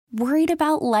Worried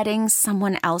about letting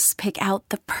someone else pick out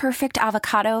the perfect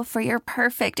avocado for your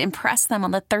perfect impress them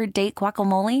on the third date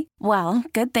guacamole? Well,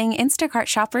 good thing Instacart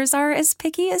shoppers are as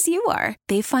picky as you are.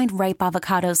 They find ripe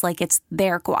avocados like it's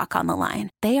their guac on the line.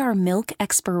 They are milk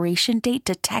expiration date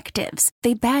detectives.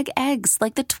 They bag eggs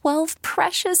like the 12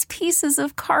 precious pieces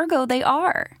of cargo they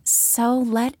are. So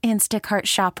let Instacart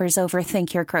shoppers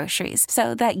overthink your groceries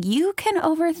so that you can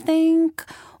overthink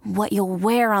what you'll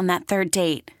wear on that third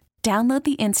date. Download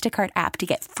the Instacart app to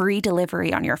get free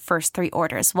delivery on your first 3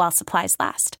 orders while supplies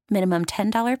last. Minimum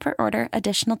 $10 per order.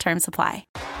 Additional terms apply.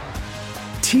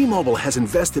 T-Mobile has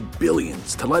invested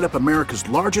billions to light up America's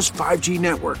largest 5G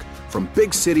network, from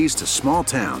big cities to small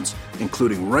towns,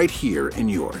 including right here in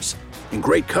yours. And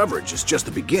great coverage is just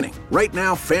the beginning. Right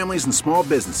now, families and small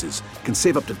businesses can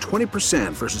save up to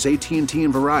 20% versus AT&T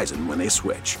and Verizon when they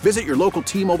switch. Visit your local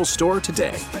T-Mobile store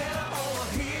today.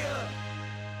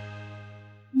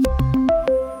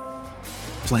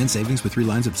 Plan savings with 3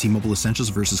 lines of T-Mobile Essentials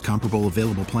versus comparable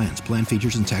available plans. Plan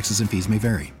features and taxes and fees may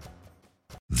vary.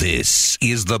 This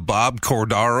is the Bob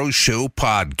Cordaro Show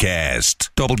podcast.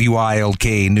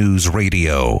 WILK News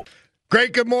Radio.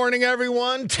 Great good morning,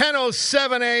 everyone.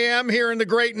 10:07 a.m. here in the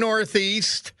great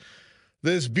Northeast.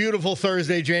 This beautiful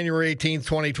Thursday, January 18th,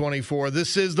 2024.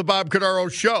 This is the Bob Cordaro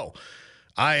Show.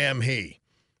 I am he.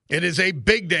 It is a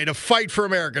big day to fight for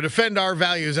America, defend our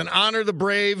values, and honor the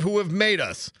brave who have made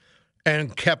us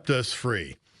and kept us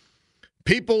free.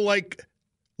 People like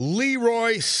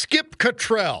Leroy Skip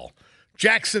Cottrell,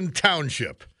 Jackson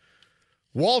Township,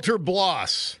 Walter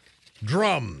Bloss,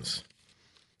 drums,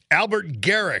 Albert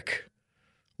Garrick,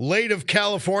 late of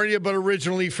California but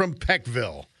originally from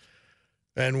Peckville,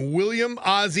 and William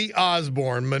Ozzy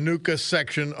Osborne, Manuka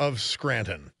section of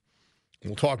Scranton.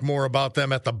 We'll talk more about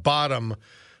them at the bottom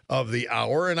of the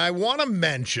hour, and I want to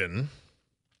mention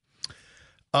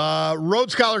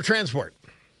Road Scholar Transport.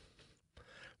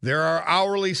 They're our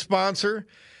hourly sponsor.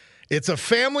 It's a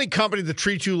family company that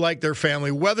treats you like their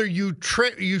family, whether you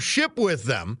ship with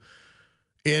them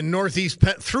in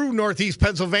through Northeast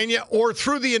Pennsylvania or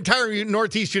through the entire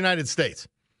Northeast United States.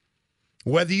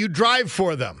 Whether you drive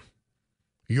for them,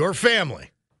 your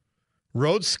family,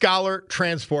 Road Scholar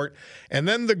Transport, and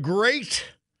then the great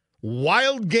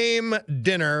Wild Game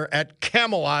Dinner at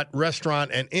Camelot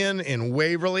Restaurant and Inn in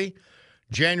Waverly,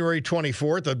 January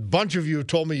 24th. A bunch of you have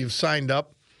told me you've signed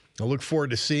up. I look forward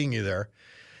to seeing you there.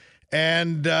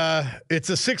 And it's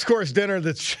a 6-course dinner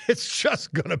it's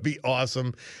just going to be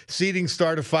awesome. Seating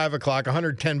start at 5 o'clock,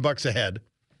 $110 a head.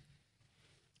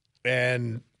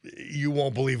 And you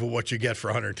won't believe what you get for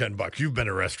 $110. You've been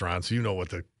to restaurants. You know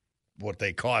what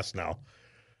they cost now.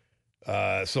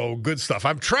 So good stuff.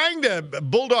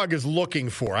 Bulldog is looking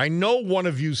for, I know one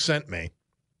of you sent me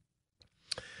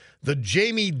the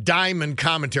Jamie Dimon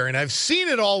commentary, and I've seen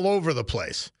it all over the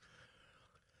place.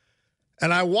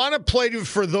 And I want to play it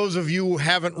for those of you who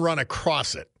haven't run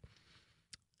across it.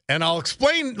 And let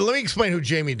me explain who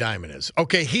Jamie Dimon is.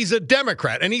 Okay, he's a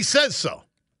Democrat, and he says so.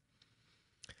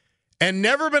 And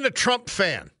never been a Trump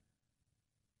fan.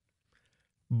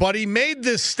 But he made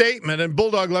this statement, and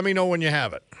Bulldog, let me know when you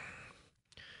have it.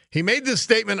 He made this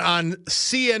statement on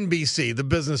CNBC, the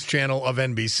business channel of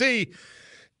NBC.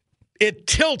 It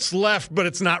tilts left, but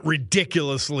it's not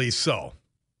ridiculously so.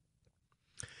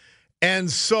 And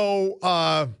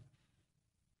so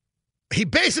he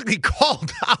basically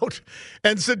called out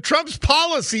and said Trump's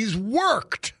policies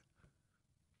worked.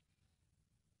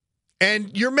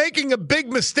 And you're making a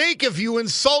big mistake if you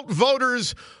insult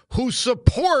voters who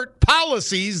support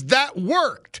policies that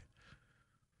worked.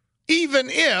 Even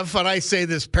if, and I say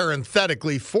this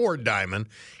parenthetically for Dimon,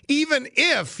 even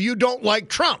if you don't like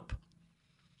Trump.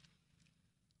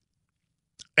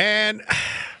 And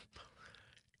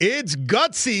it's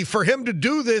gutsy for him to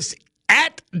do this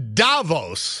at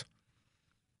Davos,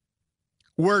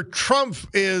 where Trump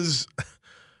is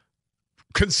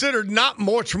considered not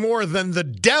much more than the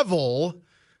devil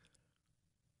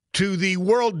to the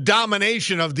world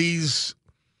domination of these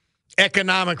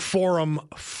economic forum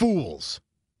fools.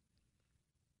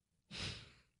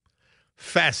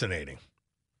 Fascinating.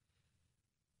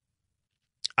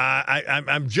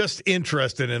 I'm just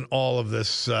interested in all of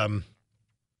this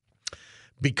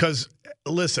because,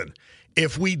 listen,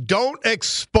 if we don't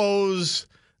expose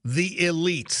the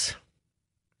elites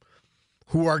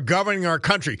who are governing our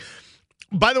country.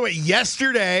 By the way,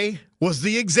 yesterday was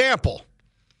the example.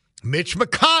 Mitch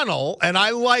McConnell, and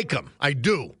I like him. I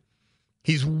do.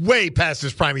 He's way past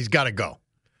his prime. He's got to go.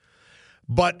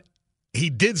 But he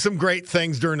did some great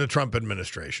things during the Trump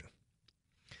administration.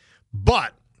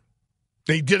 But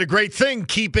he did a great thing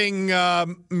keeping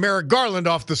Merrick Garland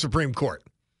off the Supreme Court.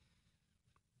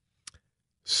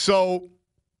 So,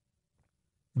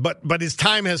 but his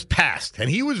time has passed, and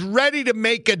he was ready to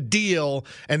make a deal,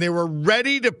 and they were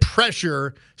ready to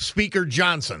pressure Speaker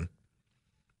Johnson,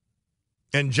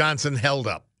 and Johnson held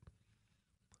up.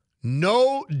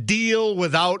 No deal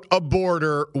without a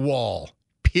border wall,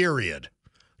 period.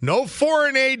 No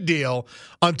foreign aid deal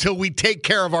until we take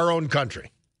care of our own country.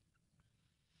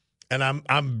 And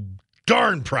I'm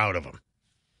darn proud of him.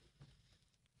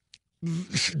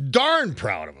 Darn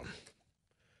proud of him.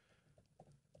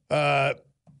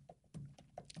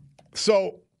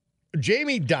 So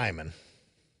Jamie Dimon,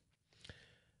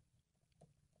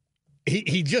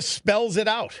 he just spells it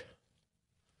out.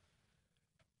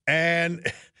 And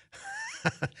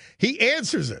he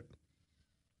answers it.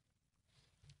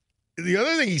 The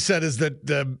other thing he said is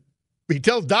that he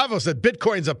tells Davos that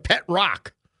Bitcoin's a pet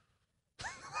rock.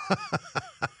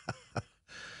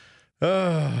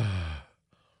 We'll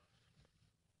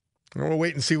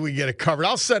wait and see if we get it covered.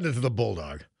 I'll send it to the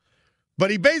Bulldog. But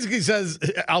he basically says,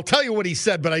 I'll tell you what he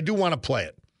said, but I do want to play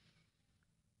it.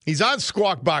 He's on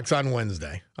Squawk Box on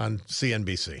Wednesday on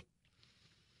CNBC.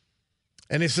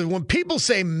 And he says, when people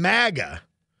say MAGA,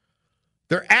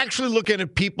 they're actually looking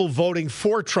at people voting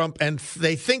for Trump, and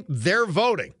they think they're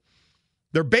voting.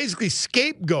 They're basically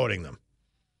scapegoating them,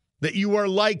 that you are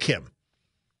like him.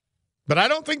 But I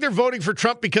don't think they're voting for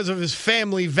Trump because of his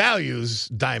family values,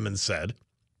 Dimon said.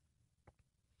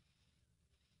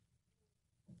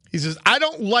 He says, I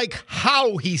don't like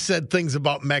how he said things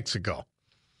about Mexico.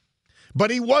 But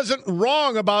he wasn't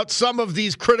wrong about some of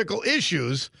these critical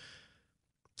issues,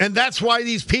 and that's why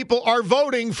these people are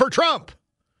voting for Trump.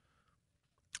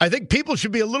 I think people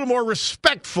should be a little more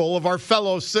respectful of our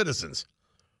fellow citizens.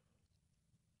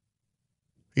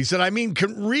 He said, I mean,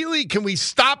 can we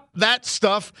stop that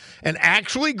stuff and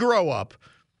actually grow up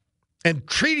and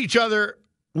treat each other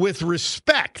with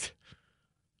respect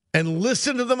and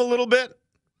listen to them a little bit?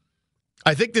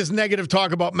 I think this negative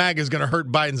talk about MAGA is going to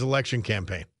hurt Biden's election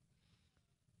campaign.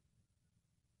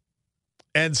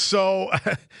 And so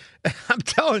I'm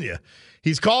telling you,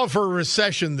 he's called for a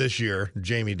recession this year,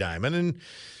 Jamie Dimon, and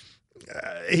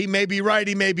he may be right,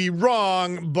 he may be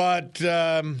wrong, but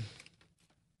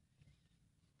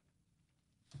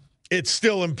it's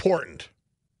still important.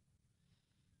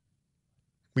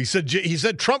 He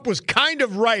said Trump was kind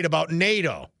of right about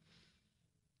NATO,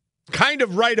 kind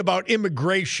of right about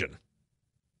immigration,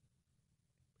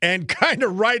 and kind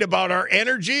of right about our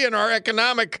energy and our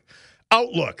economic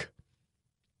outlook.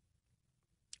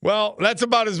 Well, that's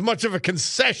about as much of a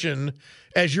concession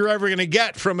as you're ever going to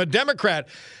get from a Democrat.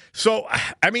 So,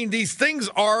 I mean, these things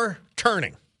are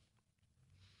turning.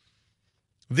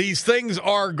 These things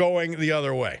are going the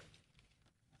other way.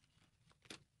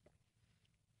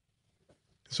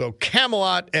 So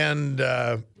Camelot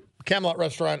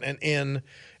Restaurant and Inn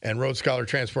and Road Scholar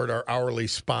Transport are hourly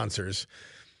sponsors.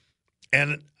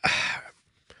 And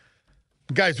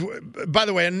guys, by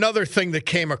the way, another thing that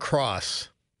came across,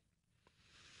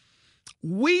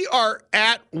 we are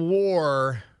at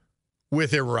war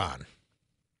with Iran.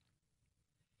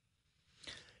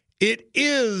 It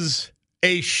is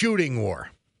a shooting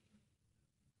war.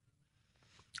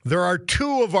 There are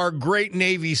two of our great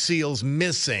Navy SEALs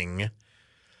missing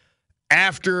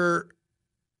after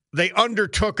they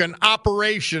undertook an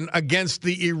operation against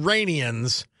the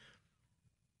Iranians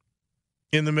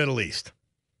in the Middle East.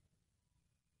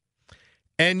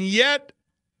 And yet,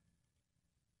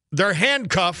 they're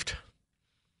handcuffed,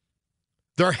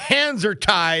 their hands are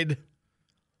tied,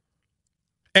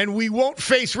 and we won't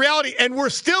face reality. And we're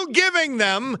still giving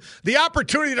them the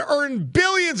opportunity to earn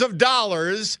billions of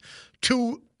dollars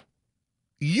to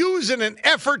use in an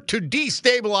effort to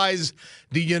destabilize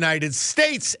the United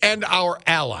States and our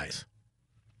allies.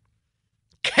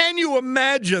 Can you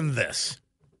imagine this?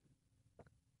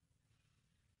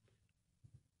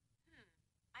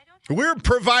 We're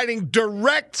providing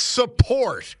direct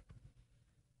support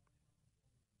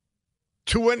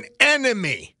to an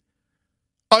enemy,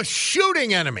 a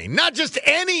shooting enemy, not just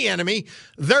any enemy.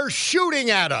 They're shooting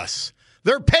at us.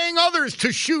 They're paying others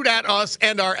to shoot at us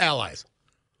and our allies.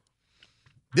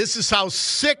 This is how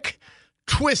sick,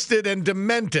 twisted, and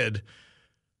demented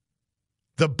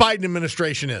the Biden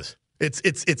administration is.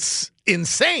 It's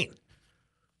insane.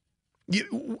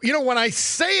 You know, when I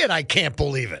say it, I can't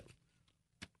believe it.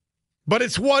 But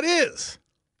it's what is.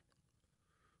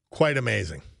 Quite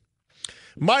amazing.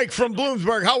 Mike from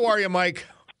Bloomsburg. How are you, Mike?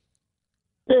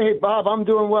 Hey, Bob, I'm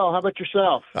doing well. How about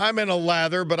yourself? I'm in a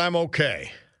lather, but I'm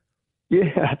okay.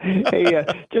 Yeah. Hey,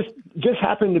 just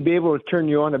happened to be able to turn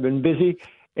you on. I've been busy,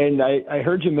 and I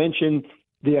heard you mention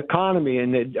the economy,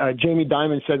 and that Jamie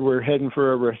Dimon said we're heading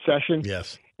for a recession.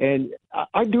 Yes. And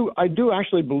I do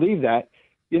actually believe that.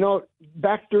 You know,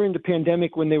 back during the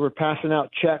pandemic when they were passing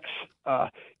out checks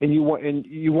and you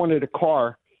wanted a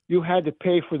car, you had to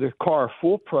pay for the car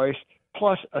full price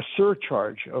plus a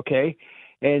surcharge, okay?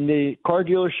 And the car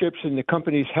dealerships and the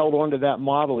companies held on to that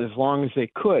model as long as they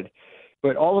could.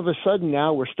 But all of a sudden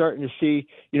now we're starting to see,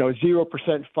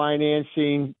 0%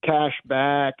 financing, cash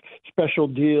back, special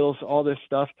deals, all this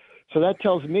stuff. So that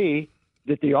tells me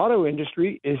that the auto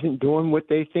industry isn't doing what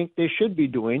they think they should be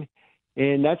doing.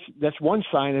 And that's one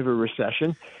sign of a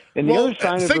recession. And the other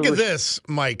sign think of this,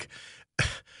 Mike.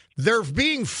 They're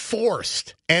being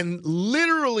forced and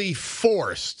literally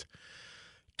forced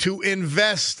to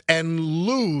invest and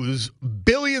lose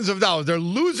billions of dollars. They're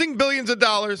losing billions of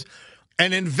dollars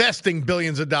and investing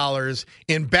billions of dollars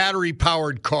in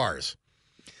battery-powered cars.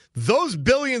 Those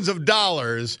billions of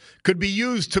dollars could be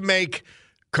used to make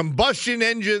combustion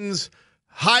engines,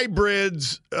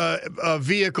 hybrids,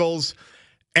 vehicles,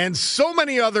 and so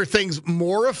many other things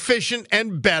more efficient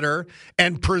and better,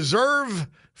 and preserve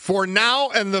for now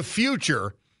and the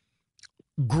future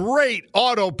great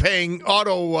auto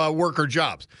worker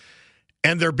jobs.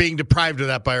 And they're being deprived of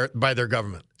that by their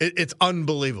government. It's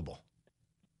unbelievable.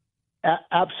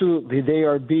 Absolutely. They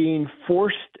are being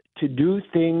forced to do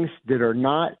things that are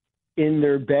not in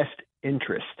their best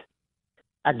interest.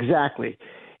 Exactly.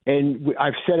 And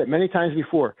I've said it many times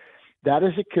before. That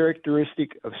is a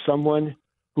characteristic of someone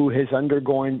who has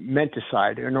undergone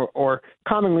menticide or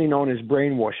commonly known as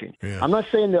brainwashing. Yeah. I'm not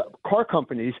saying that car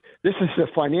companies, this is a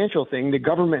financial thing. The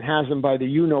government has them by the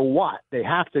you-know-what. They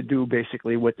have to do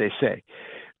basically what they say.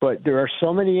 But there are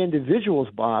so many individuals,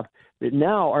 Bob, that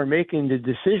now are making the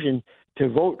decision to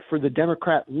vote for the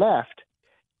Democrat left.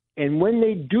 And when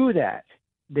they do that,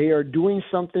 they are doing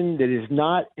something that is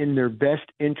not in their best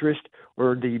interest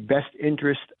or the best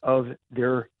interest of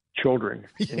their children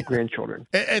and grandchildren.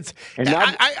 I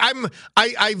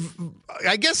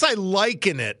guess I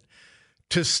liken it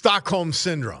to Stockholm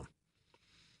Syndrome.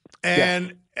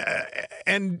 And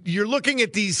and you're looking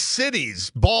at these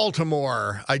cities,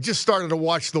 Baltimore. I just started to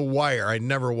watch The Wire. I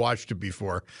never watched it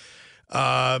before.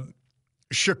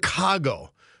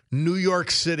 Chicago, New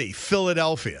York City,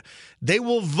 Philadelphia. They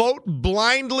will vote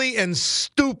blindly and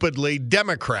stupidly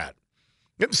Democrat.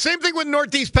 Same thing with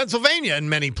Northeast Pennsylvania in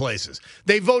many places.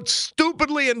 They vote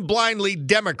stupidly and blindly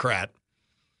Democrat,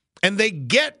 and they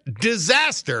get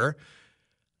disaster.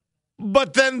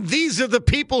 But then these are the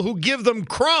people who give them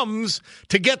crumbs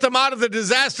to get them out of the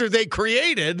disaster they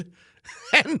created.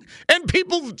 And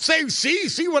people say,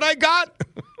 see what I got?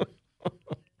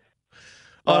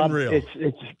 Unreal.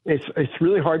 It's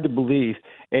really hard to believe.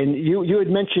 And you had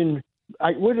mentioned,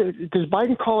 does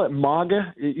Biden call it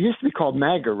MAGA? It used to be called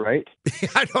MAGA, right?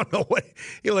 I don't know what.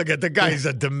 You look at the guy's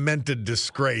a demented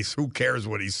disgrace. Who cares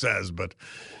what he says? But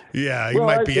yeah,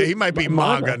 he might be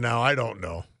MAGA now. I don't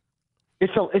know.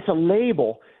 It's a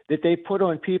label that they put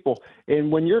on people.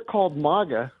 And when you're called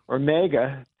MAGA or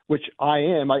MAGA, which I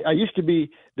am, I used to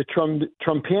be the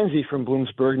Trumpanzee from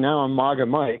Bloomsburg. Now I'm MAGA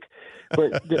Mike.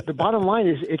 But the bottom line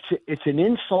is it's an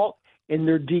insult, and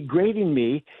they're degrading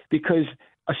me because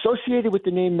associated with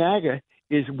the name MAGA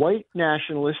is white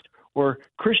nationalist or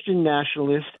Christian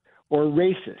nationalist or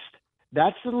racist.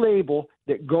 That's the label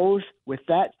that goes with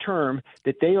that term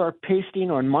that they are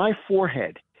pasting on my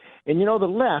forehead. And the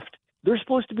left, they're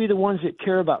supposed to be the ones that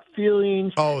care about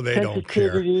feelings. Oh, they don't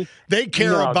care. They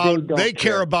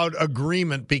care about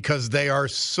agreement because they are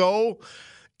so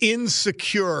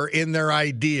insecure in their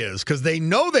ideas because they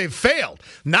know they've failed.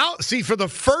 Now, see, for the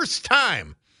first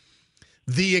time,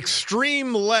 the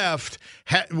extreme left,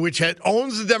 which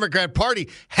owns the Democrat Party,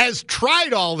 has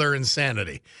tried all their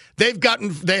insanity. They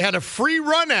had a free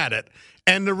run at it,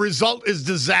 and the result is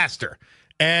disaster.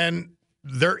 And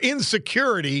their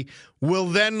insecurity will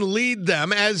then lead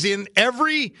them, as in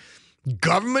every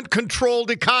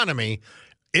government-controlled economy,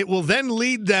 it will then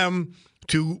lead them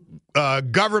to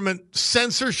government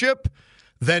censorship,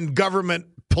 then government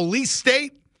police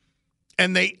state,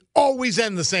 and they always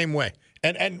end the same way.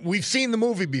 And we've seen the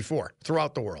movie before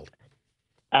throughout the world.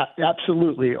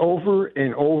 Absolutely. Over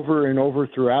and over and over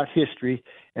throughout history.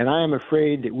 And I am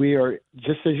afraid that we are,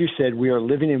 just as you said, we are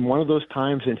living in one of those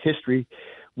times in history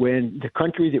when the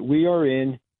country that we are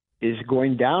in is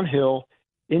going downhill,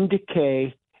 in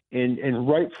decay, and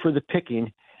ripe for the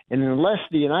picking. And unless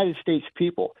the United States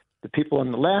people, the people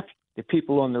on the left, the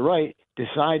people on the right,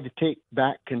 decide to take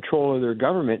back control of their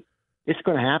government, it's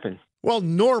going to happen. Well,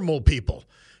 normal people.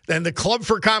 And the Club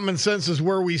for Common Sense is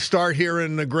where we start here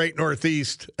in the Great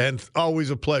Northeast. And always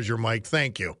a pleasure, Mike.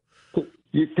 Thank you.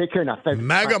 You take care now. Thanks.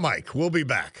 MAGA Mike. We'll be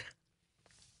back.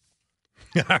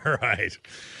 All right.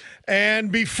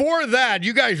 And before that,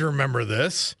 you guys remember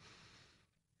this.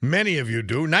 Many of you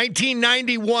do.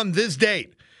 1991, this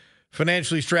date,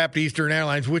 financially strapped Eastern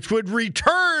Airlines, which would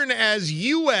return as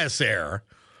U.S. Air,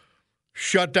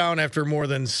 shut down after more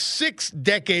than 6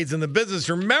 decades in the business.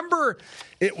 Remember,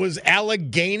 it was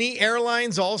Allegheny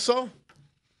Airlines also?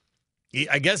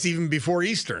 I guess even before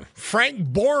Eastern.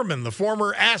 Frank Borman, the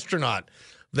former astronaut,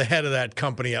 the head of that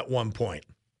company at one point.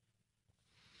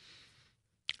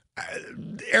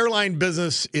 Airline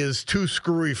business is too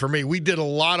screwy for me. We did a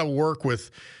lot of work with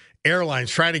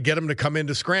airlines trying to get them to come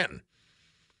into Scranton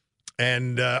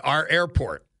and our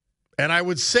airport. And I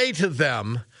would say to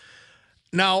them,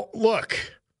 now, look,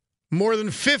 more than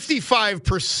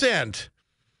 55%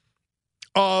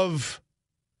 of,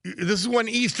 this is when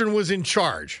Eastern was in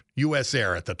charge, U.S.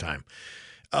 Air at the time,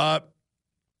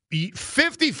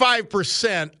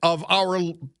 55% of our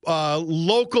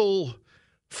local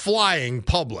flying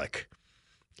public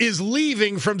is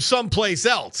leaving from someplace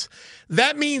else.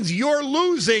 That means you're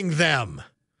losing them.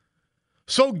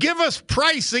 So give us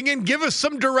pricing and give us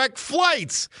some direct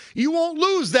flights. You won't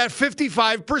lose that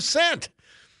 55%.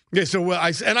 Okay, so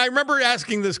I remember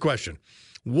asking this question.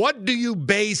 What do you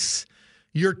base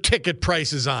your ticket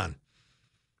prices on?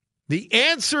 The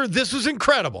answer, this was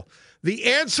incredible. The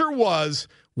answer was,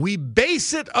 we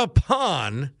base it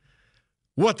upon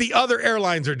what the other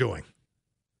airlines are doing.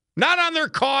 Not on their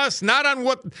costs, not on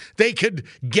what they could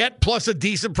get plus a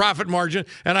decent profit margin.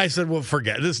 And I said, well,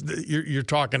 forget this. You're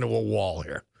talking to a wall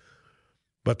here.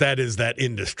 But that is that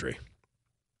industry.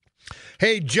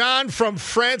 Hey, John from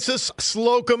Francis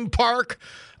Slocum Park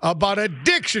about a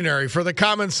dictionary for the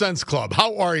Common Sense Club.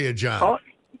 How are you, John? Oh,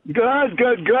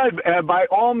 good. By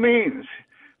all means,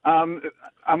 I'm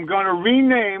going to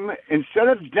rename, instead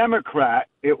of Democrat,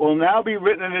 it will now be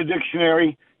written in a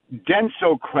dictionary,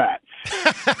 Densocrats.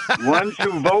 Ones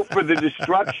who vote for the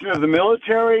destruction of the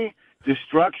military,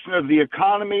 destruction of the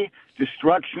economy,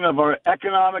 destruction of our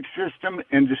economic system,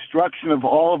 and destruction of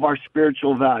all of our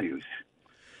spiritual values.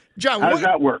 John, how does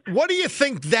that work? What do you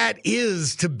think that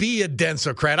is to be a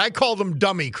Densocrat? I call them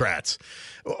dummycrats.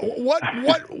 What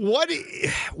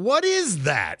is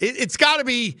that? It's got to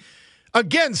be,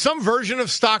 again, some version of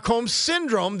Stockholm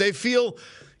Syndrome. They feel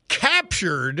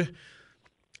captured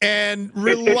and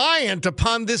reliant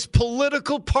upon this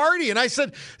political party. And I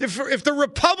said, if the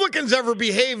Republicans ever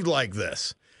behaved like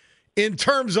this in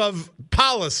terms of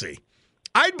policy,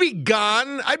 I'd be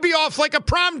gone. I'd be off like a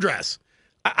prom dress.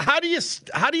 How do you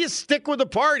stick with a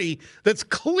party that's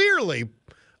clearly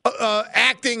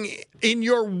acting in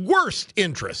your worst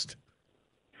interest?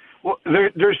 Well,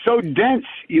 they're so dense,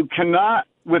 you cannot,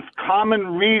 with common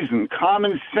reason,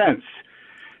 common sense,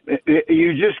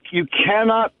 you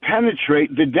cannot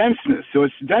penetrate the denseness. So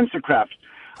it's Densocrats.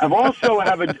 I've also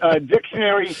have a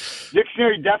dictionary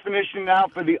definition now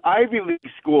for the Ivy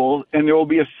League school, and there will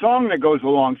be a song that goes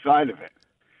alongside of it.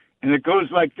 And it goes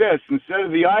like this. Instead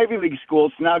of the Ivy League school,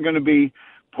 it's now going to be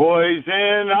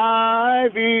Poison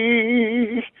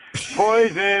Ivy,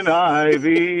 Poison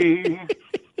Ivy.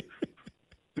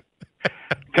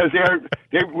 Because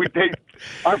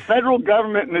our federal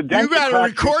government and the Democrats. You got to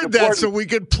record that so we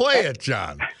could play it,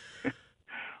 John.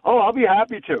 Oh, I'll be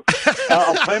happy to.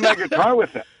 I'll play my guitar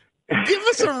with it. Give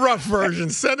us a rough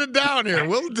version. Send it down here.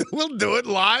 We'll do it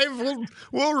live.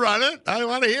 We'll run it. I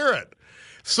want to hear it.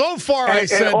 So far, I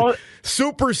said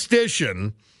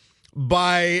Superstition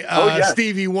by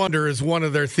Stevie Wonder is one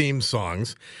of their theme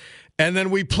songs. And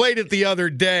then we played it the other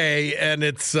day, and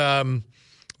it's the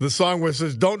song where it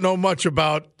says, don't know much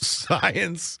about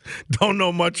science, don't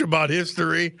know much about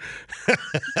history.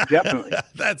 Definitely.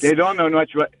 They don't know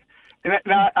much about. And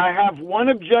now, I have one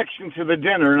objection to the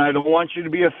dinner, and I don't want you to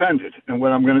be offended. And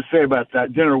what I'm going to say about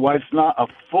that dinner, why it's not a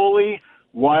fully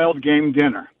wild game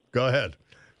dinner. Go ahead.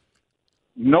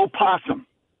 No possum.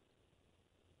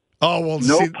 Oh, well,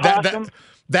 no see, possum.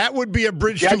 That would be a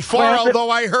bridge too far,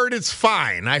 although I heard it's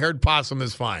fine. I heard possum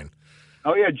is fine.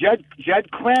 Oh, yeah, Jed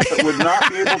Clampett would not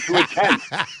be able to attend.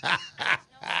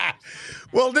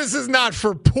 Well, this is not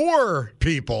for poor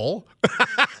people.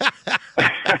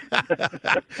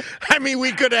 I mean,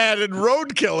 we could have added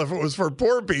roadkill if it was for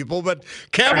poor people, but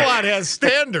Camelot has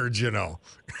standards, you know.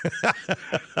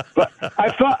 But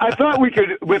I thought we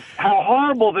could, with how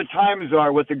horrible the times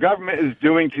are, what the government is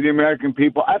doing to the American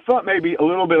people, I thought maybe a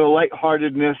little bit of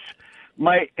lightheartedness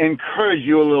might encourage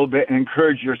you a little bit and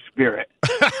encourage your spirit.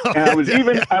 And I was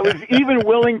even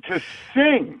willing to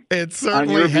sing. It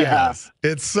certainly has. Behalf.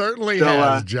 It certainly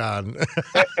has, John.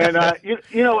 And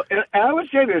you know, and I would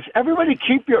say this: everybody,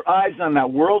 keep your eyes on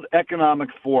that World Economic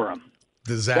Forum.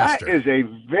 Disaster. That is a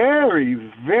very,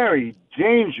 very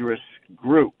dangerous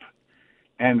group.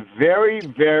 and very,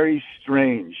 very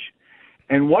strange.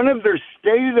 And one of their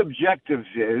stated objectives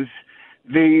is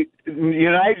the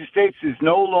United States is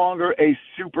no longer a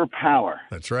superpower.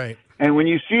 That's right. And when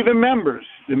you see the members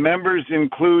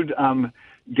include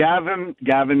Gavin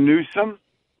Newsom.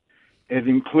 It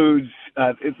includes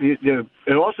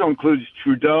it also includes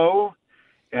Trudeau,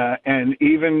 and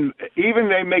even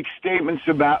they make statements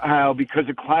about how because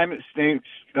of climate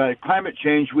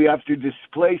change we have to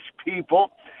displace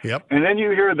people. Yep. And then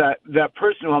you hear that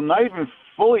person who I'm not even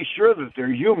fully sure that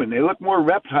they're human. They look more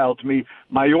reptile to me,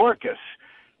 Mayorkas.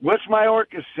 What's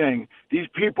Mayorkas saying? These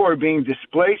people are being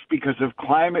displaced because of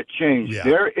climate change. Yeah.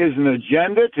 There is an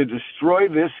agenda to destroy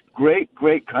this great,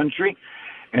 great country,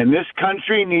 and this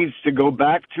country needs to go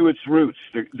back to its roots.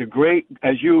 The great,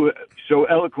 as you so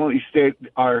eloquently state,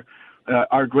 our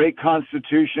great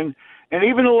Constitution, and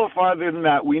even a little farther than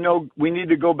that, we know we need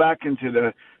to go back into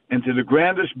the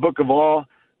grandest book of all,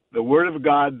 the Word of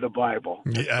God, the Bible,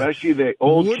 especially the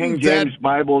old King James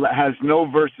Bible that has no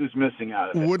verses missing out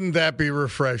of it. Wouldn't that be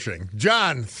refreshing?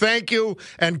 John, thank you,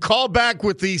 and call back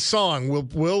with the song.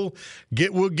 We'll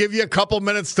give you a couple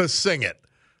minutes to sing it.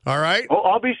 All right? Oh,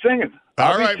 I'll be singing.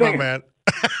 All right, my man.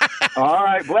 All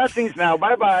right, blessings now.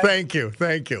 Bye-bye. Thank you.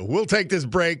 We'll take this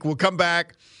break. We'll come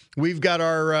back. We've got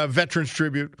our Veterans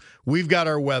Tribute. We've got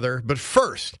our weather. But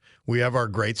first, we have our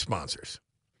great sponsors.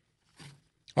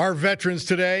 Our veterans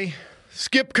today,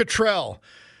 Skip Cottrell,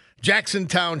 Jackson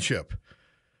Township,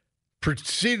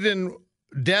 preceded in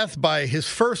death by his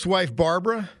first wife,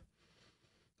 Barbara,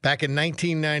 back in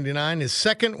 1999. His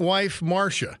second wife,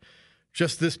 Marcia,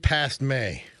 just this past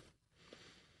May.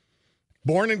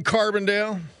 Born in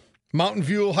Carbondale, Mountain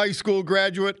View High School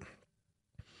graduate,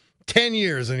 10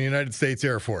 years in the United States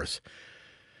Air Force.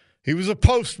 He was a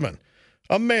postman,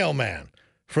 a mailman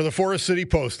for the Forest City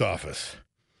Post Office.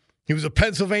 He was a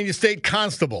Pennsylvania State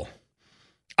Constable,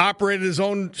 operated his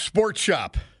own sports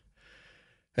shop,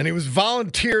 and he was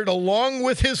volunteered along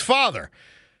with his father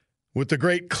with the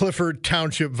great Clifford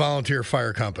Township Volunteer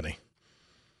Fire Company.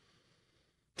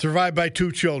 Survived by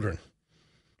 2 children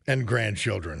and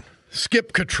grandchildren.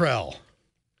 Skip Cottrell.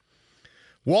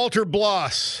 Walter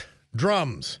Bloss,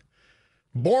 drums,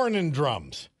 born in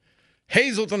drums.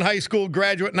 Hazleton High School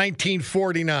graduate,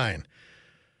 1949.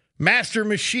 Master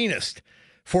machinist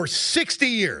for 60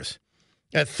 years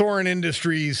at Thorin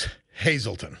Industries,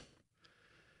 Hazleton.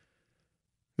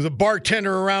 Was a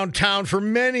bartender around town for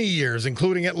many years,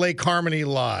 including at Lake Harmony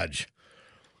Lodge.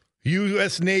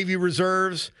 U.S. Navy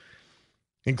Reserves,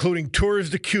 including tours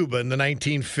to Cuba in the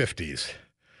 1950s.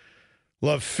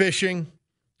 Loved fishing,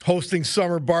 hosting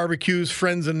summer barbecues,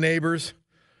 friends and neighbors.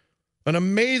 An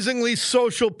amazingly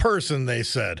social person, they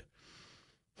said.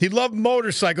 He loved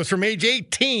motorcycles from age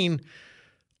 18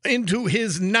 into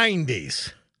his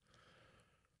 90s.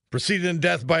 Preceded in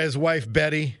death by his wife,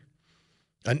 Betty.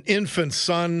 An infant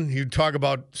son, you'd talk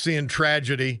about seeing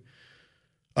tragedy.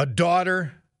 A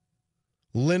daughter,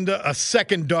 Linda, a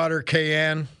second daughter,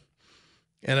 Kayanne,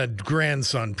 and a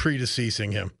grandson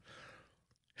predeceasing him.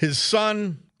 His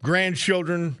son,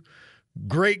 grandchildren,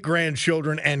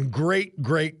 great-grandchildren, and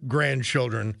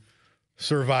great-great-grandchildren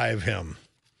survive him.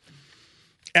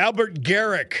 Albert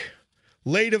Garrick,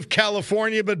 late of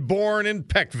California but born in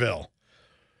Peckville.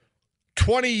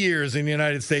 20 years in the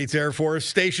United States Air Force,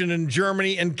 stationed in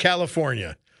Germany and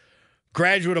California.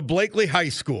 Graduate of Blakely High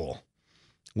School.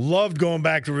 Loved going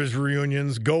back to his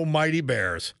reunions. Go Mighty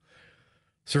Bears.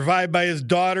 Survived by his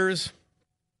daughters,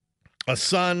 a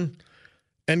son,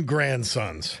 and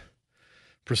grandsons.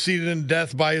 Preceded in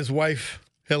death by his wife,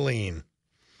 Helene.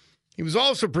 He was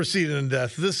also preceded in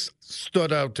death, this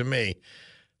stood out to me,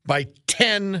 by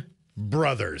 10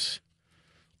 brothers,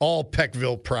 all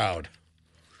Peckville proud.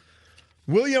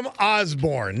 William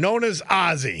Osborne, known as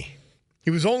Ozzy.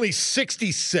 He was only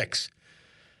 66.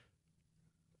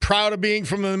 Proud of being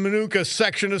from the Manuka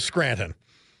section of Scranton.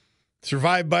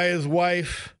 Survived by his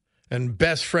wife and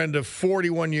best friend of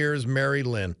 41 years, Mary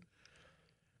Lynn.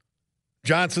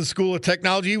 Johnson School of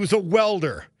Technology, he was a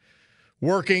welder,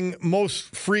 working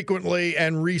most frequently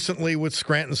and recently with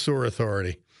Scranton Sewer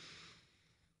Authority.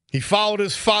 He followed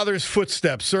his father's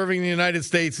footsteps, serving in the United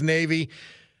States Navy.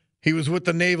 He was with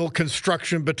the Naval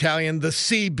Construction Battalion, the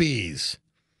Seabees.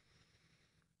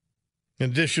 In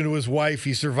addition to his wife,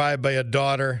 he survived by a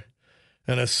daughter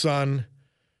and a son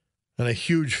and a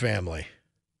huge family.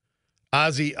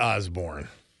 Ozzy Osbourne.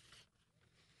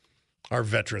 Our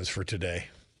veterans for today.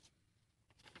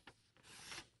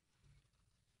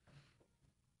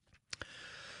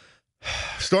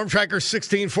 Storm Tracker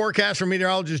 16 forecast from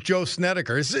meteorologist Joe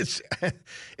Snedeker. It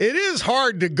is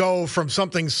hard to go from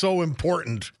something so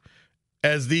important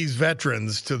as these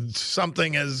veterans to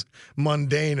something as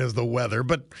mundane as the weather,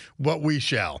 but what we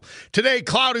shall. Today,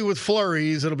 cloudy with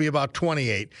flurries. It'll be about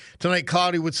 28. Tonight,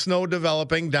 cloudy with snow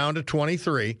developing down to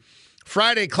 23.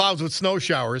 Friday, clouds with snow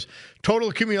showers. Total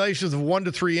accumulations of 1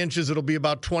 to 3 inches. It'll be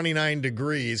about 29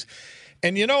 degrees.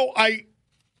 And, you know,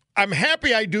 I'm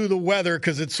happy I do the weather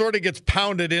because it sort of gets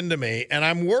pounded into me. And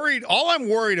I'm worried. All I'm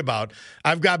worried about,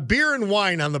 I've got beer and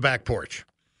wine on the back porch.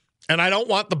 And I don't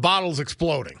want the bottles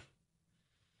exploding.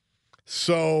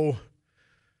 So,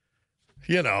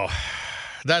 you know,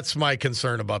 that's my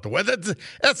concern about the weather.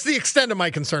 That's the extent of my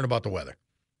concern about the weather.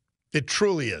 It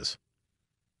truly is.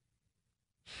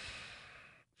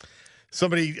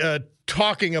 Somebody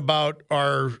talking about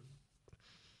our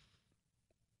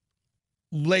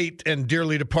late and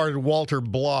dearly departed Walter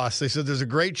Bloss. They said there's a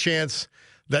great chance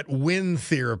that wind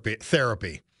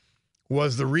therapy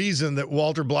was the reason that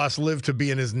Walter Bloss lived to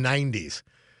be in his 90s.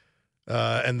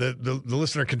 And the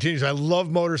listener continues, I love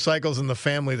motorcycles and the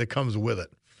family that comes with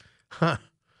it. Huh.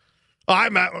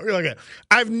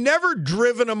 I've never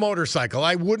driven a motorcycle.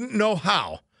 I wouldn't know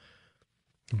how.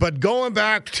 But going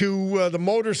back to the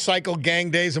motorcycle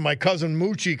gang days of my cousin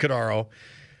Moochie Cordaro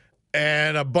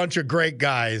and a bunch of great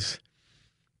guys,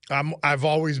 I've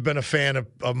always been a fan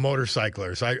of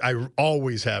motorcyclers. I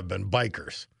always have been,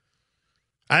 bikers.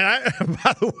 By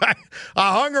the way,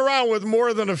 I hung around with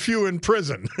more than a few in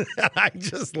prison. I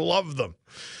just love them.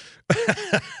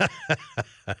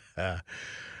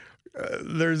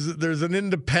 There's an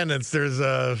independence. There's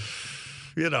a,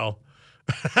 you know,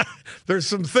 there's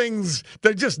some things.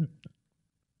 They're just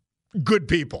good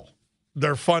people.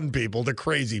 They're fun people. They're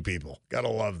crazy people. Gotta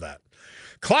love that.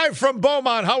 Clive from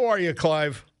Beaumont. How are you,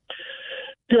 Clive?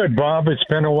 Good, Bob. It's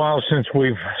been a while since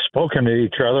we've spoken to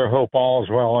each other. Hope all is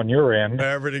well on your end.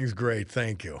 Everything's great.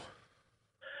 Thank you.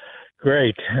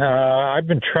 Great. I've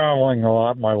been traveling a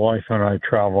lot. My wife and I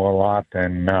travel a lot,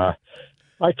 and I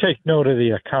take note of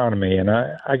the economy. And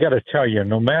I got to tell you,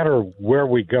 no matter where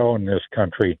we go in this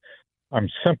country, I'm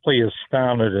simply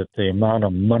astounded at the amount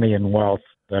of money and wealth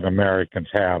that Americans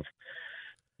have.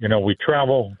 You know, we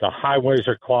travel, the highways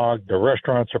are clogged, the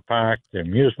restaurants are packed, the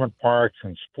amusement parks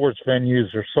and sports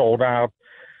venues are sold out,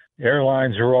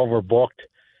 airlines are overbooked.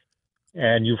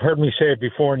 And you've heard me say it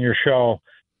before in your show,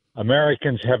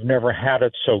 Americans have never had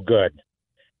it so good.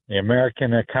 The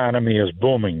American economy is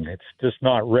booming. It's just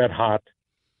not red hot.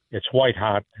 It's white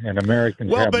hot, and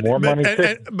Americans have more money.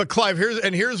 But Clive,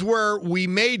 here's where we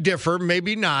may differ,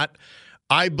 maybe not.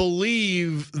 I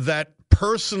believe that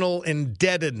personal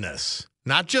indebtedness,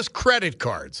 not just credit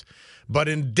cards, but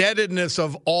indebtedness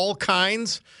of all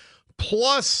kinds,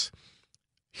 plus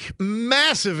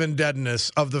massive indebtedness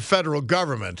of the federal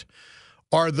government,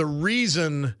 are the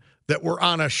reason that we're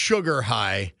on a sugar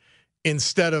high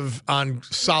instead of on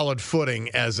solid footing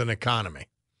as an economy.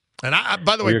 And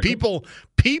by the way, people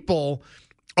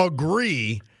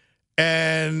agree,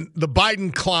 and the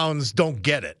Biden clowns don't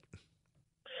get it.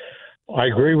 I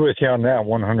agree with you on that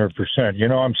 100%. You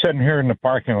know, I'm sitting here in the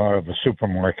parking lot of a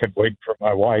supermarket waiting for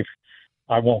my wife.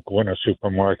 I won't go in a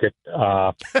supermarket,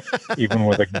 even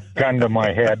with a gun to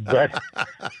my head. But,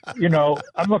 you know,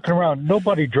 I'm looking around.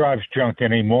 Nobody drives junk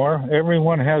anymore.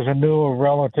 Everyone has a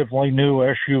relatively new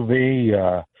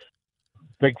SUV,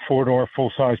 big four-door,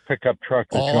 full-size pickup truck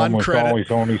that you almost always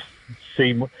only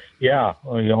see. Yeah,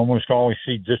 you almost always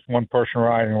see just one person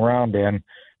riding around in.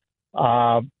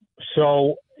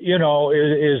 So, you know,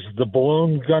 is the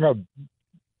balloon going to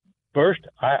burst?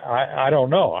 I don't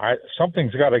know.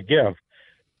 Something's got to give.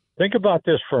 Think about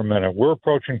this for a minute. We're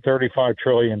approaching $35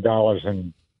 trillion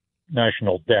in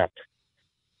national debt.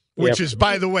 Which is,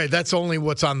 by the way, that's only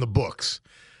what's on the books.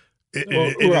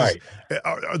 Right.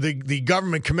 The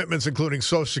government commitments, including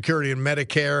Social Security and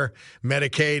Medicare,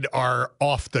 Medicaid, are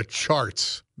off the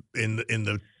charts in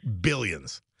the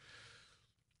billions.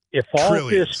 If all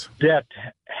trillions. This debt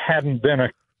hadn't been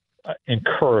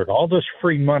incurred, all this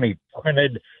free money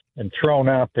printed and thrown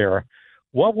out there,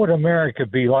 what would America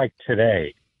be like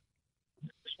today,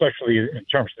 especially in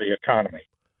terms of the economy?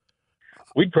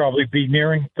 We'd probably be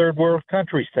nearing third world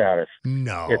country status.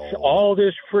 No. It's all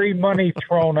this free money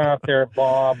thrown out there,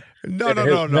 Bob.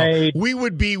 No. We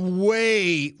would be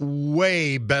way,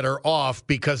 way better off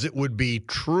because it would be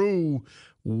true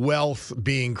wealth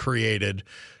being created,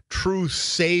 true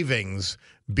savings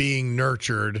being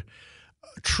nurtured,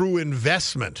 true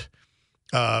investment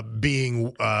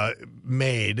being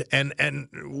made. And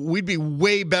we'd be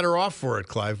way better off for it,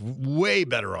 Clive, way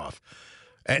better off.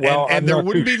 And there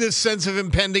wouldn't be this sense of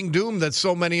impending doom that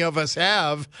so many of us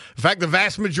have. In fact, the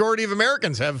vast majority of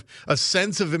Americans have a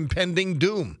sense of impending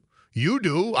doom. You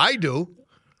do. I do.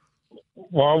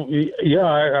 Well, yeah,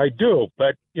 I do.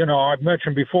 But, I've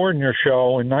mentioned before in your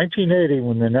show, in 1980,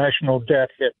 when the national debt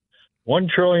hit $1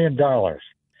 trillion,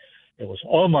 it was,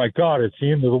 oh, my God, it's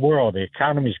the end of the world. The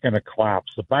economy's going to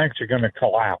collapse. The banks are going to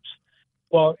collapse.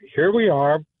 Well, here we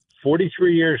are, 44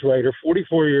 years later,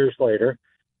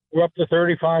 we're up to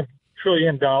 $35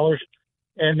 trillion,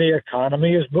 and the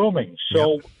economy is booming.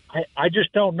 So I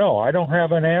just don't know. I don't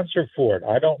have an answer for it.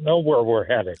 I don't know where we're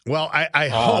headed. Well,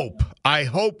 I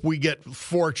hope we get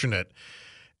fortunate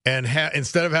and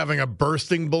instead of having a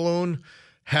bursting balloon,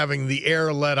 having the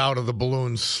air let out of the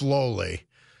balloon slowly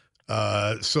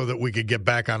so that we could get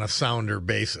back on a sounder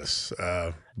basis.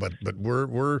 But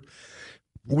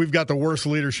we've got the worst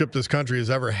leadership this country has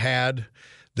ever had.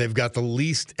 They've got the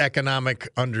least economic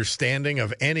understanding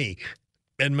of any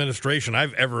administration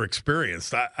I've ever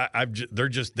experienced.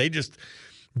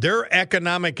 Their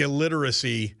economic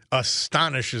illiteracy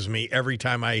astonishes me every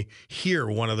time I hear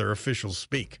one of their officials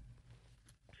speak.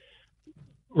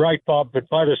 Right, Bob, but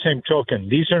by the same token,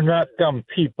 these are not dumb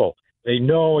people. They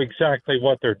know exactly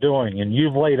what they're doing, and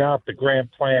you've laid out the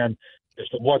grand plan as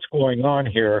to what's going on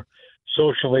here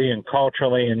socially and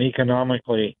culturally and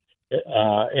economically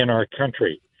in our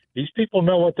country. These people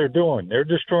know what they're doing. They're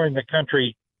destroying the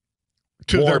country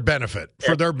to their benefit,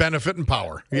 for their benefit and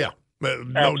power. Yeah,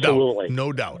 no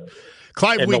doubt.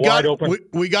 Clive, we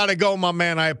got to go, my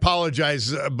man. I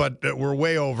apologize, but we're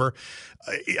way over.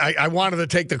 I wanted to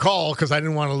take the call because I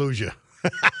didn't want to lose you.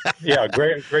 Yeah,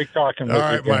 great talking with you. All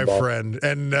right, again, my Bob. friend.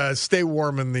 And stay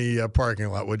warm in the parking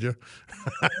lot, would you?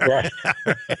 Right.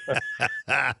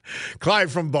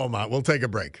 Clive from Beaumont. We'll take a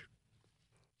break.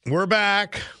 We're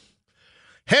back.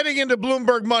 Heading into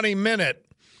Bloomberg Money Minute.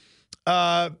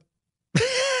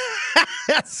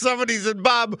 Somebody said,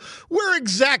 Bob, where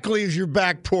exactly is your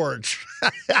back porch?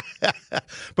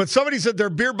 But somebody said their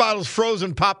beer bottles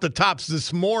frozen popped the tops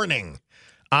this morning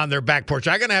on their back porch.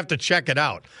 I'm going to have to check it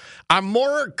out. I'm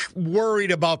more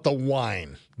worried about the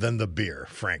wine than the beer,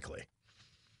 frankly.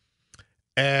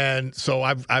 And so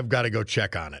I've got to go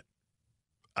check on it.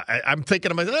 I'm thinking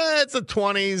to myself, it's the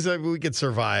 20s. We could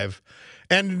survive.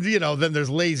 And, then there's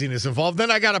laziness involved.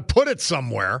 Then I got to put it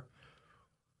somewhere.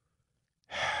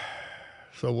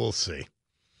 So we'll see.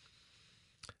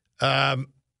 Bob,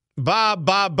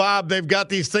 they've got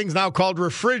these things now called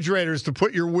refrigerators to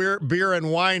put your beer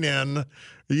and wine in.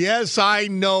 Yes, I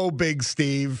know, Big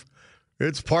Steve.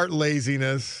 It's part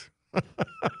laziness.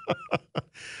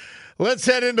 Let's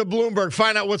head into Bloomberg,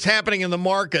 find out what's happening in the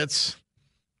markets,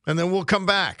 and then we'll come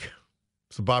back.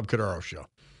 It's the Bob Cordaro Show.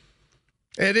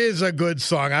 It is a good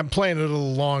song. I'm playing it a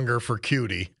little longer for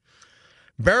Cutie.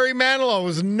 Barry Manilow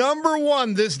was number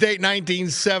one this date,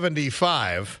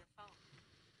 1975.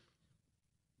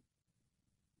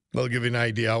 That'll give you an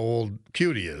idea how old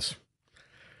Cutie is.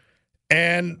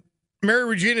 And Mary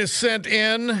Regina sent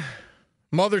in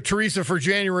Mother Teresa for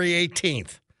January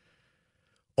 18th.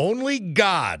 Only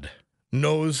God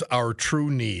knows our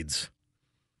true needs.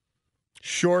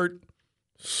 Short,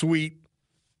 sweet,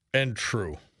 and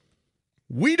true.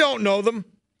 We don't know them.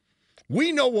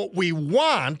 We know what we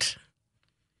want.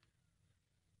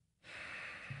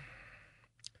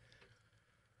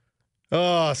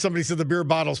 Oh, somebody said the beer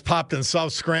bottles popped in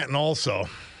South Scranton also.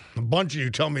 A bunch of you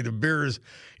tell me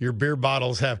your beer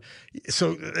bottles have.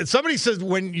 So somebody says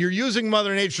when you're using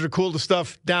Mother Nature to cool the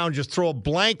stuff down, just throw a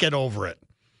blanket over it.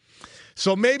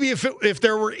 So maybe if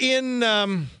there were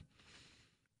in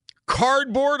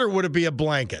cardboard, or would it be a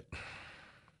blanket?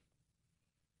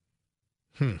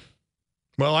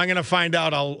 Well, I'm going to find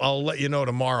out. I'll let you know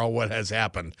tomorrow what has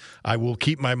happened. I will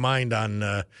keep my mind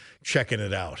on checking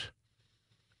it out.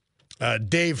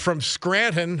 Dave from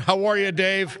Scranton. How are you,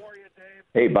 Dave?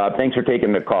 Hey, Bob. Thanks for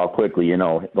taking the call quickly.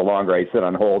 The longer I sit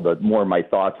on hold, the more my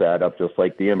thoughts add up, just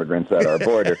like the immigrants at our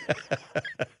border.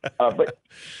 But,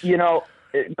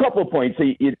 a couple of points.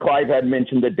 Clive had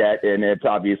mentioned the debt, and it's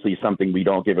obviously something we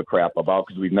don't give a crap about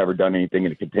because we've never done anything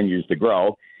and it continues to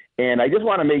grow. And I just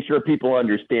want to make sure people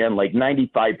understand,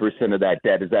 95% of that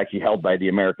debt is actually held by the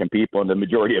American people, and the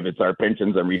majority of it's our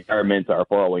pensions and retirements, our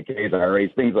 401ks, IRAs,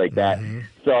 things like that. Mm-hmm.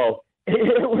 So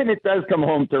when it does come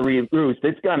home to roost,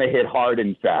 it's going to hit hard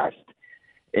and fast.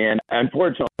 And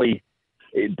unfortunately,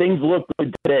 things look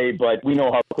good today, but we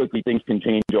know how quickly things can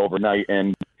change overnight.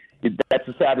 And that's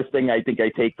the saddest thing I think I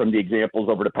take from the examples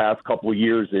over the past couple of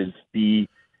years is the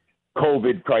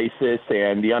COVID crisis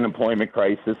and the unemployment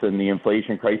crisis and the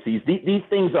inflation crises. These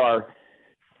things are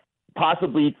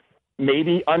possibly,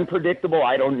 maybe unpredictable.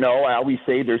 I don't know. I always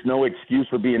say there's no excuse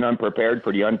for being unprepared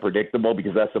for the unpredictable,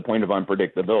 because that's the point of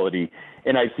unpredictability.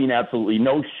 And I've seen absolutely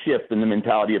no shift in the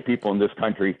mentality of people in this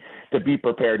country to be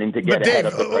prepared and to get ahead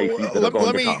of the crises that are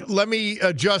going to come. Let me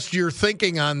adjust your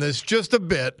thinking on this just a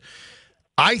bit.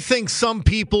 I think some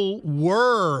people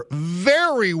were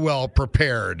very well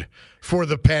prepared for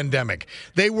the pandemic.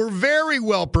 They were very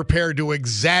well prepared to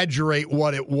exaggerate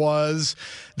what it was.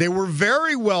 They were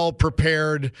very well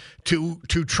prepared to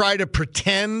try to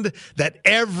pretend that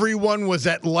everyone was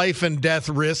at life and death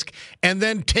risk and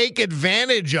then take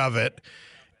advantage of it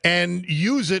and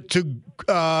use it to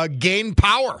gain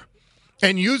power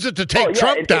and use it to take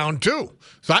Trump down, too.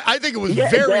 So I think it was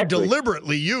very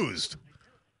deliberately used.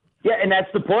 Yeah, and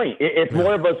that's the point. If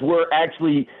more of us were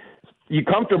actually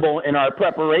comfortable in our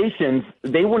preparations,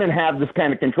 they wouldn't have this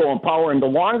kind of control and power. And the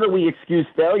longer we excuse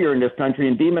failure in this country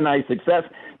and demonize success,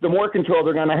 the more control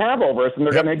they're going to have over us, and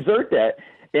they're going to exert that.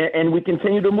 And we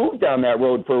continue to move down that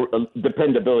road for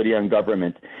dependability on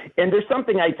government. And there's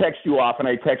something I text you often.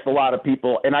 I text a lot of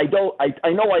people, and I know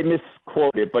I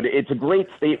misquote it, but it's a great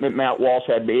statement Matt Walsh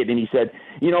had made, and he said,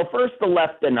 first the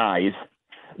left denies,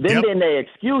 then they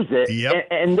excuse it,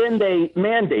 and then they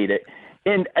mandate it.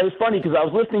 And it was funny because I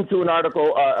was listening to an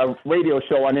article, a radio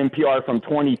show on NPR from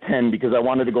 2010, because I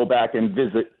wanted to go back and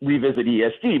revisit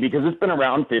ESG, because it's been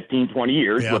around 15, 20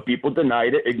 years, but people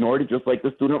denied it, ignored it, just like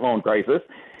the student loan crisis,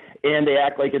 and they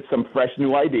act like it's some fresh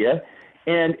new idea.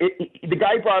 And the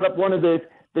guy brought up one of the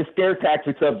scare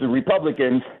tactics of the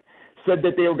Republicans, said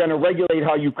that they were going to regulate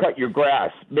how you cut your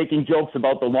grass, making jokes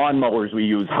about the lawnmowers we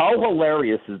use. How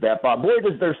hilarious is that, Bob? Boy,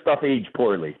 does their stuff age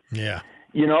poorly. Yeah.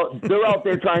 They're out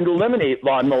there trying to eliminate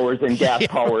lawnmowers and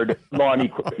gas-powered lawn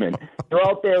equipment. They're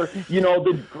out there,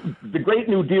 the Great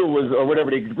New Deal was, or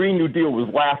whatever, the Green New Deal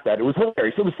was laughed at. It was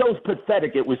hilarious. It was so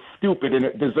pathetic, it was stupid, and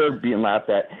it deserved being laughed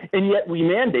at. And yet we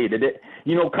mandated it.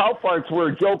 Cow farts were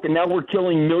a joke, and now we're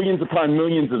killing millions upon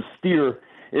millions of steer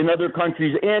in other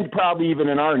countries and probably even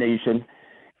in our nation.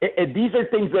 These are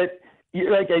things that,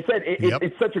 like I said,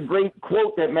 it's such a great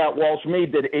quote that Matt Walsh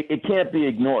made that it can't be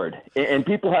ignored. And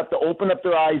people have to open up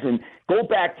their eyes and go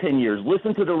back 10 years,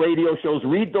 listen to the radio shows,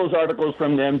 read those articles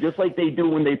from them, just like they do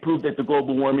when they prove that the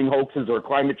global warming hoaxes or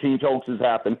climate change hoaxes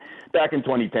happen. Back in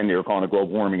 2010, they were calling it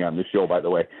global warming on this show, by the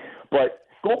way. But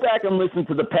go back and listen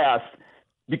to the past,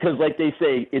 because like they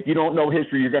say, if you don't know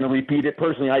history, you're going to repeat it.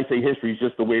 Personally, I say history is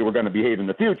just the way we're going to behave in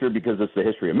the future, because it's the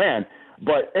history of man.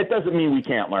 But it doesn't mean we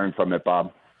can't learn from it,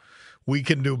 Bob. We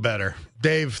can do better.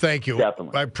 Dave, thank you.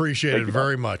 Definitely. I appreciate it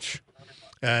very much.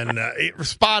 And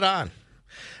spot on.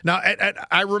 Now,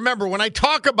 I remember when I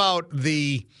talk about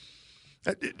Barack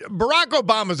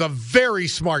Obama's a very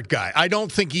smart guy. I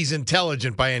don't think he's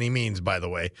intelligent by any means, by the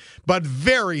way, but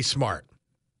very smart.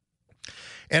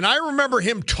 And I remember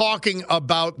him talking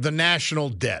about the national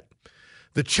debt.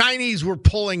 The Chinese were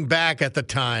pulling back at the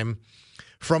time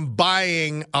from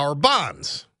buying our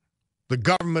bonds, the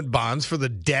government bonds for the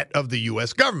debt of the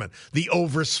U.S. government, the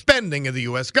overspending of the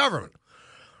U.S. government.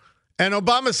 And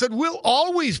Obama said, we'll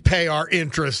always pay our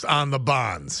interest on the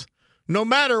bonds, no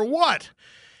matter what.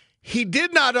 He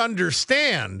did not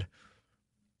understand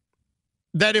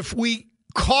that if we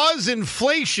cause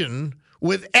inflation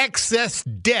with excess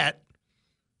debt,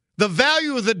 the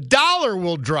value of the dollar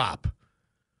will drop.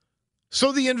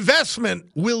 So the investment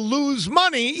will lose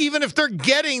money even if they're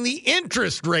getting the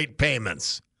interest rate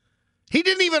payments. He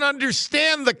didn't even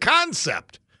understand the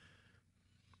concept.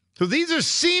 So these are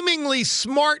seemingly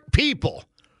smart people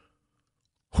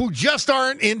who just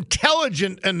aren't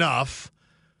intelligent enough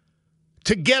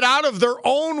to get out of their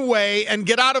own way and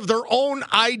get out of their own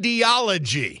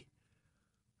ideology.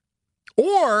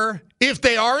 Or if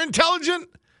they are intelligent,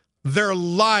 they're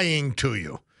lying to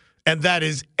you. And that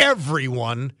is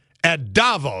everyone at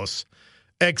Davos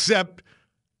except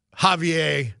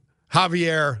Javier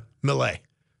Milei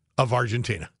of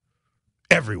Argentina.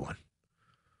 Everyone.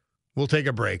 We'll take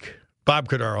a break. Bob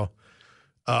Cordaro.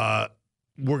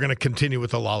 We're going to continue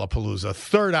with the Lollapalooza.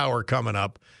 Third hour coming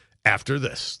up after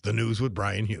this. The news with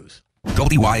Brian Hughes.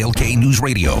 WILK News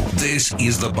Radio. This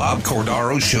is the Bob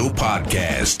Cordaro Show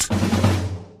podcast.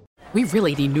 We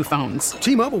really need new phones.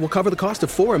 T-Mobile will cover the cost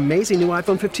of 4 amazing new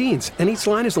iPhone 15s, and each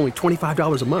line is only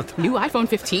 $25 a month. New iPhone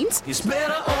 15s? It's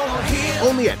better over here.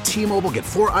 Only at T-Mobile, get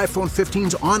 4 iPhone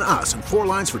 15s on us and 4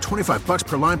 lines for $25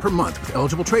 per line per month with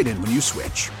eligible trade-in when you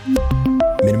switch.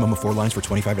 Minimum of 4 lines for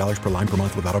 $25 per line per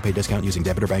month with autopay discount using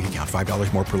debit or bank account.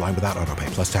 $5 more per line without autopay,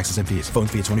 plus taxes and fees. Phone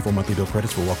fee at 24 monthly bill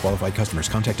credits for well-qualified customers.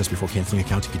 Contact us before canceling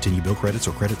account to continue bill credits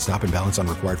or credit stop and balance on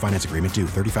required finance agreement due.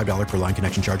 $35 per line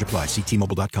connection charge applies. See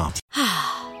T-Mobile.com.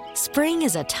 Spring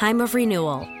is a time of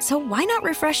renewal, so why not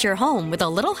refresh your home with a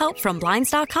little help from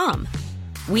Blinds.com?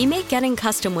 We make getting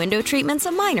custom window treatments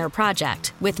a minor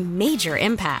project with major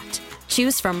impact.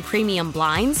 Choose from premium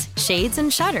blinds, shades,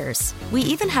 and shutters. We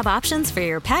even have options for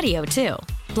your patio, too.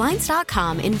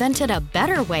 Blinds.com invented a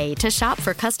better way to shop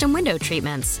for custom window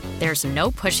treatments. There's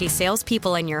no pushy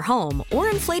salespeople in your home or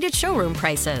inflated showroom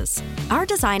prices. Our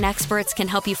design experts can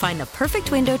help you find the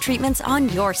perfect window treatments on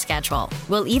your schedule.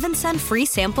 We'll even send free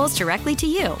samples directly to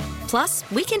you. Plus,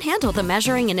 we can handle the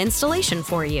measuring and installation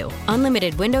for you.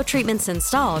 Unlimited window treatments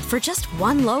installed for just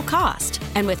one low cost.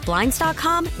 And with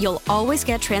Blinds.com, you'll always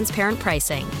get transparent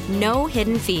pricing. No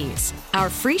hidden fees. Our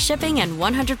free shipping and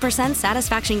 100%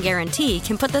 satisfaction guarantee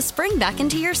can put the spring back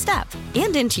into your step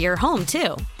and into your home,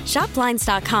 too. Shop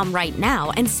Blinds.com right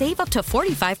now and save up to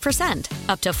 45%.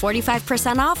 Up to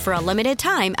 45% off for a limited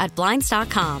time at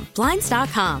Blinds.com.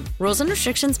 Blinds.com. Rules and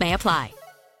restrictions may apply.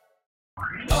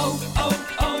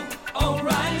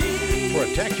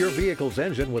 Protect your vehicle's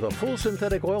engine with a full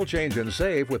synthetic oil change and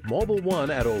save with Mobile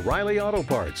One at O'Reilly Auto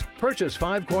Parts. Purchase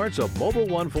 5 quarts of Mobile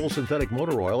One full synthetic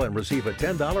motor oil and receive a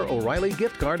 $10 O'Reilly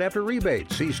gift card after rebate.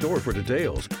 See store for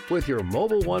details. With your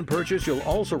Mobile One purchase, you'll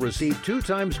also receive 2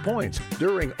 times points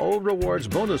during O Rewards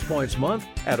Bonus Points Month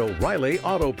at O'Reilly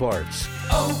Auto Parts.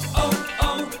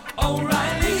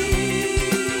 O'Reilly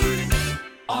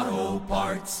Auto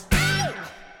Parts.